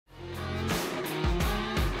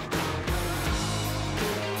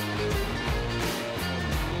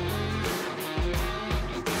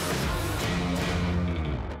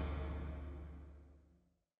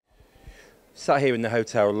Sat here in the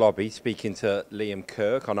hotel lobby speaking to Liam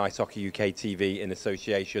Kirk on Ice Hockey UK TV in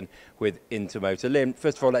association with Intermotor. Liam,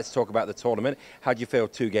 first of all, let's talk about the tournament. How do you feel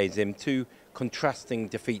 2 games in? 2 contrasting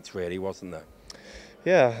defeats, really, wasn't there?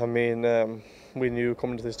 Yeah, I mean, we knew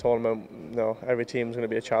coming to this tournament, every team's going to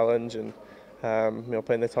be a challenge, and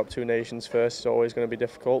playing the top 2 nations first is always going to be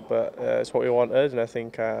difficult, but it's what we wanted, and I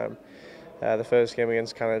think the first game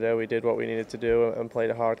against Canada, we did what we needed to do and played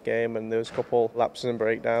a hard game, and there was a couple lapses and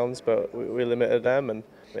breakdowns, but we limited them. And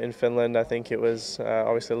in Finland, I think it was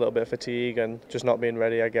obviously a little bit of fatigue and just not being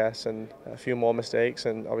ready, I guess, and a few more mistakes,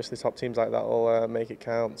 and obviously top teams like that will make it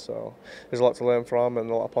count. So there's a lot to learn from and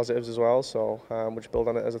a lot of positives as well, so we'll just build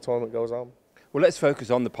on it as the tournament goes on. Well, let's focus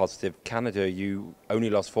on the positive. Canada, you only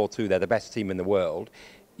lost 4-2. They're the best team in the world.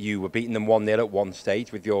 You were beating them 1-0 at one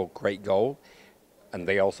stage with your great goal, and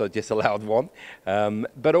they also disallowed one.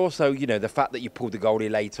 But also, the fact that you pulled the goalie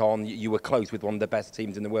late on, you were close with one of the best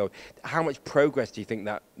teams in the world. How much progress do you think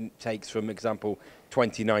that takes from, example,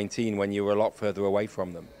 2019 when you were a lot further away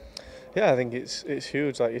from them? Yeah, I think it's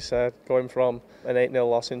huge, like you said. Going from an 8-0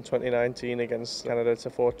 loss in 2019 against Canada to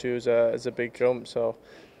 4-2 is a big jump. So,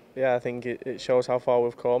 yeah, I think it shows how far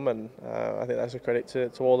we've come, and I think that's a credit to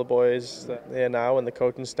all the boys here now and the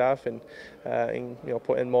coaching staff, and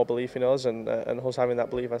putting more belief in us and us having that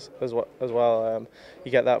belief as well.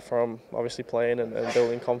 You get that from obviously playing and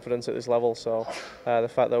building confidence at this level. So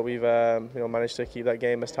the fact that we've managed to keep that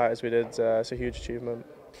game as tight as we did, it's a huge achievement.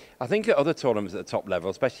 I think at other tournaments at the top level,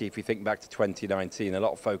 especially if you think back to 2019, a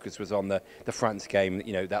lot of focus was on the France game.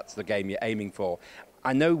 That's the game you're aiming for.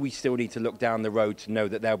 I know we still need to look down the road to know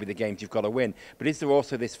that there'll be the games you've got to win, but is there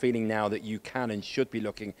also this feeling now that you can and should be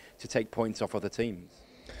looking to take points off other teams?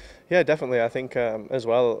 Yeah, definitely. I think as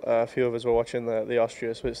well, a few of us were watching the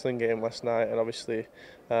Austria-Switzerland game last night, and obviously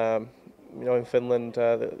in Finland,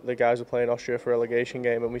 the guys were playing Austria for a relegation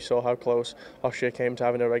game, and we saw how close Austria came to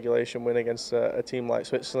having a regulation win against a team like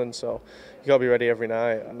Switzerland. So you got to be ready every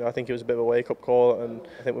night. I think it was a bit of a wake-up call, and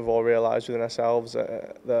I think we've all realised within ourselves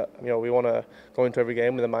that we want to go into every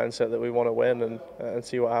game with a mindset that we want to win and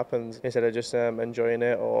see what happens, instead of just enjoying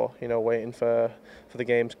it or waiting for the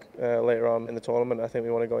games later on in the tournament. I think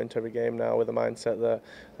we want to go into every game now with a mindset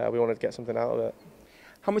that we want to get something out of it.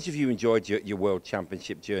 How much have you enjoyed your World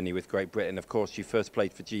Championship journey with Great Britain? Of course, you first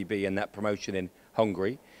played for GB and that promotion in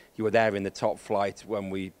Hungary. You were there in the top flight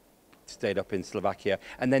when we stayed up in Slovakia.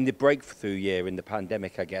 And then the breakthrough year in the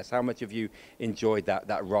pandemic, I guess. How much have you enjoyed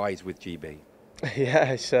that rise with GB?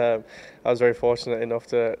 Yeah, I was very fortunate enough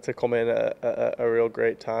to come in at a real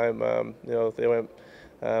great time. They went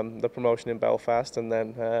the promotion in Belfast, and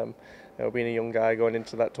then being a young guy going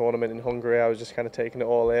into that tournament in Hungary, I was just kind of taking it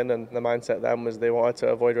all in, and the mindset then was they wanted to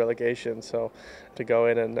avoid relegation, so to go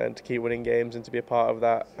in and to keep winning games and to be a part of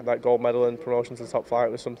that gold medal and promotion to the top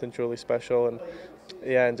flight was something truly special. And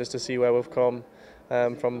yeah, and just to see where we've come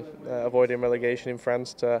from avoiding relegation in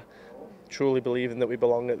France to truly believing that we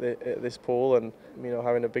belong at this pool, and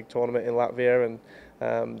having a big tournament in Latvia, and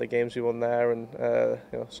the games we won there, and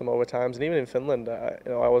some overtimes, and even in Finland, I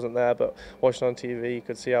wasn't there, but watching on TV you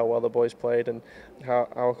could see how well the boys played, and how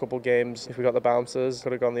a couple of games, if we got the bouncers,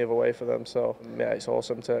 could have gone the other way for them. So yeah, it's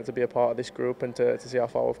awesome to be a part of this group and to see how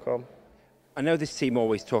far we've come. I know this team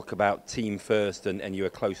always talk about team first and you're a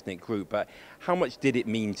close-knit group, but how much did it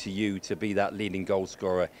mean to you to be that leading goal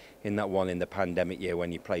scorer in that one in the pandemic year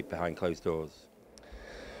when you played behind closed doors?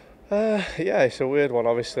 Yeah, it's a weird one.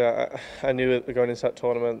 Obviously, I knew going into that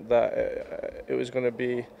tournament that it was going to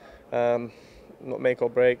be not make or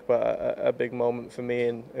break, but a big moment for me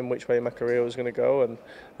in which way my career was going to go. And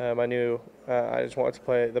I knew I just wanted to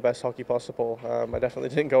play the best hockey possible. I definitely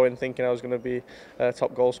didn't go in thinking I was going to be a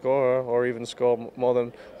top goal scorer or even score more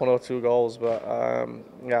than 1 or 2 goals. But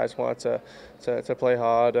yeah, I just wanted to play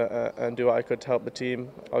hard and do what I could to help the team.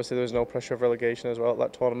 Obviously, there was no pressure of relegation as well at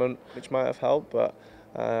that tournament, which might have helped, but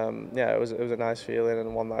yeah, it was a nice feeling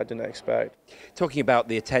and one that I didn't expect. Talking about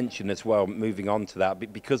the attention as well, moving on to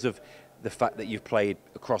that, because of the fact that you've played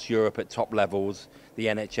across Europe at top levels, the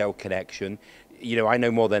NHL connection, I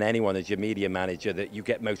know more than anyone as your media manager that you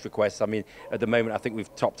get most requests. I mean, at the moment, I think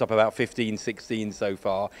we've topped up about 15, 16 so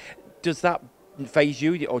far. Does that faze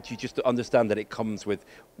you, or do you just understand that it comes with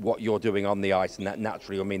what you're doing on the ice, and that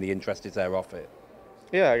naturally, the interest is there off it?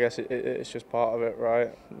 Yeah, I guess it's just part of it,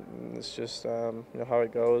 right? It's just how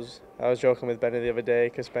it goes. I was joking with Benny the other day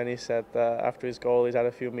because Benny said that after his goal he's had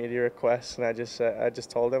a few media requests, and I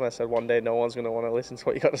just told him, I said one day no one's going to want to listen to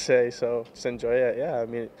what you got to say, so just enjoy it. Yeah,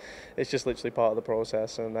 it's just literally part of the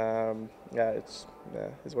process, and yeah, it's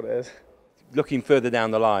what it is. Looking further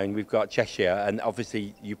down the line, we've got Cheshire, and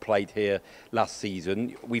obviously you played here last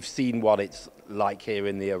season. We've seen what it's like here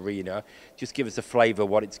in the arena. Just give us a flavour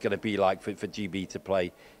what it's going to be like for GB to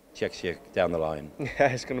play Czechia down the line. Yeah,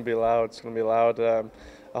 it's going to be loud. It's going to be loud. A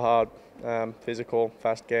hard, physical,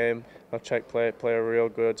 fast game. Czech play a real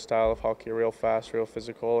good style of hockey, real fast, real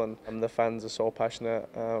physical, and the fans are so passionate.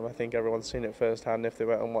 I think everyone's seen it firsthand if they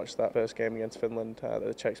went and watched that first game against Finland that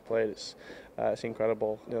the Czechs played. It's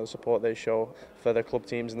incredible. You know, the support they show for their club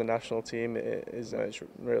teams and the national team is it's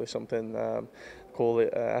really something cool.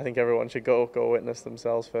 I think everyone should go witness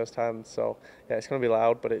themselves firsthand. So yeah, it's going to be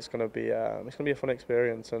loud, but it's going to be a fun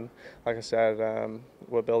experience. And like I said,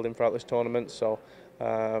 we're building throughout this tournament, so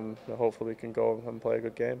hopefully we can go and play a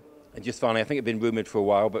good game. And just finally, I think it had been rumoured for a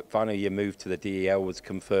while, but finally your move to the DEL was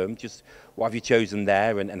confirmed. Just what have you chosen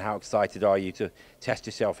there, and how excited are you to test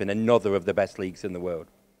yourself in another of the best leagues in the world?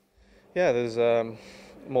 Yeah, there's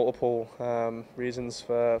multiple reasons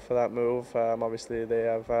for that move. Obviously, they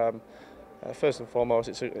have first and foremost,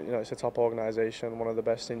 it's a top organisation, one of the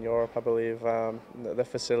best in Europe, I believe. The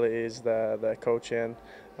facilities, their coaching,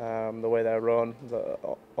 the way they're run, the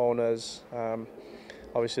owners.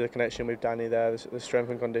 Obviously, the connection with Danny there, the strength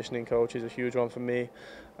and conditioning coach is a huge one for me.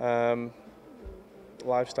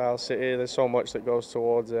 Lifestyle city, there's so much that goes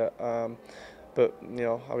towards it. But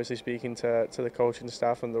obviously speaking to the coaching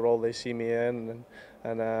staff and the role they see me in,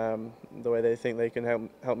 and the way they think they can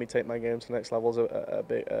help me take my game to the next level is a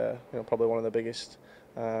big, probably one of the biggest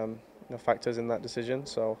factors in that decision.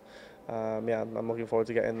 So yeah, I'm looking forward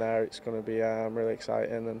to getting there. It's going to be really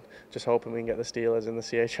exciting, and just hoping we can get the Steelers in the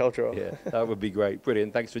CHL draw. Yeah, that would be great.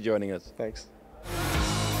 Brilliant. Thanks for joining us. Thanks.